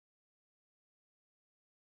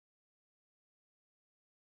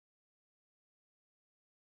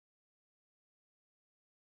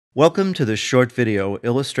Welcome to this short video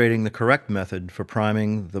illustrating the correct method for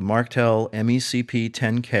priming the Martel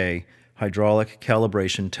MECP-10K hydraulic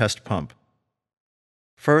calibration test pump.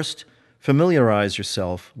 First, familiarize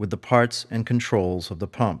yourself with the parts and controls of the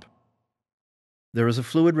pump. There is a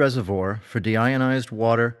fluid reservoir for deionized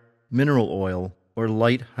water, mineral oil, or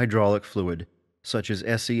light hydraulic fluid, such as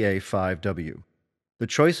SEA5W. The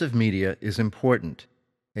choice of media is important.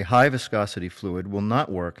 A high viscosity fluid will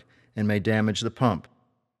not work and may damage the pump.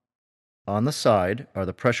 On the side are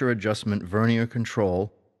the pressure adjustment vernier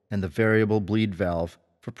control and the variable bleed valve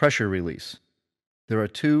for pressure release. There are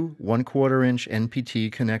two 1/4-inch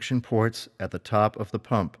NPT connection ports at the top of the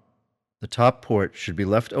pump. The top port should be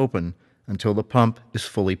left open until the pump is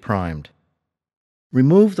fully primed.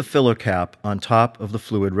 Remove the filler cap on top of the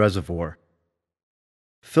fluid reservoir.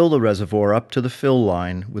 Fill the reservoir up to the fill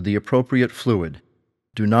line with the appropriate fluid.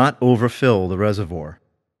 Do not overfill the reservoir.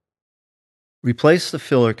 Replace the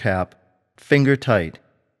filler cap finger tight.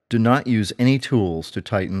 Do not use any tools to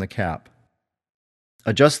tighten the cap.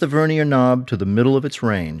 Adjust the vernier knob to the middle of its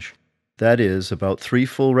range, that is, about 3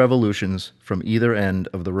 full revolutions from either end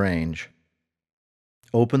of the range.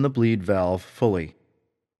 Open the bleed valve fully.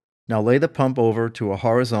 Now lay the pump over to a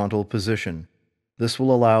horizontal position. This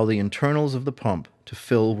will allow the internals of the pump to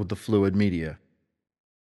fill with the fluid media.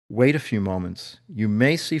 Wait a few moments. You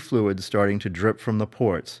may see fluid starting to drip from the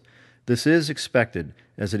ports. This is expected,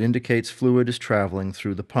 as it indicates fluid is traveling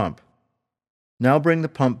through the pump. Now bring the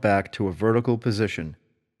pump back to a vertical position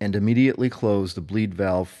and immediately close the bleed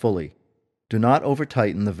valve fully. Do not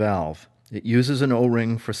over-tighten the valve. It uses an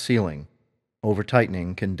O-ring for sealing.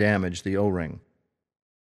 Over-tightening can damage the O-ring.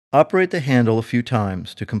 Operate the handle a few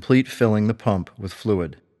times to complete filling the pump with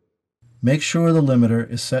fluid. Make sure the limiter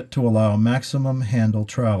is set to allow maximum handle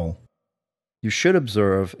travel. You should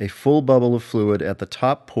observe a full bubble of fluid at the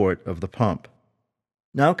top port of the pump.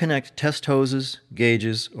 Now connect test hoses,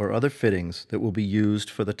 gauges, or other fittings that will be used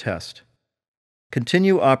for the test.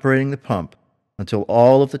 Continue operating the pump until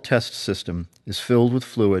all of the test system is filled with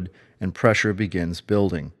fluid and pressure begins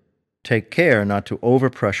building. Take care not to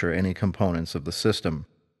overpressure any components of the system.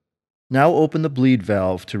 Now open the bleed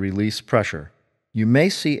valve to release pressure. You may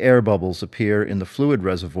see air bubbles appear in the fluid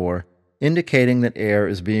reservoir, indicating that air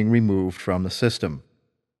is being removed from the system.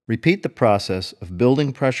 Repeat the process of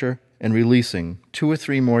building pressure and releasing 2 or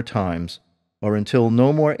 3 more times, or until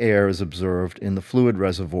no more air is observed in the fluid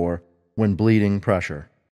reservoir when bleeding pressure.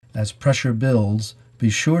 As pressure builds, be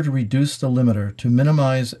sure to reduce the limiter to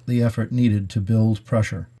minimize the effort needed to build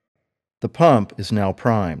pressure. The pump is now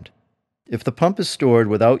primed. If the pump is stored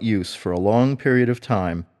without use for a long period of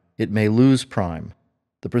time, it may lose prime.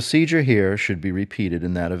 The procedure here should be repeated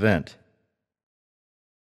in that event.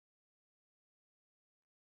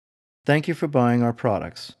 Thank you for buying our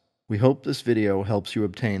products. We hope this video helps you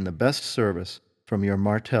obtain the best service from your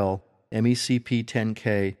Martel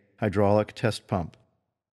MECP-10K hydraulic test pump.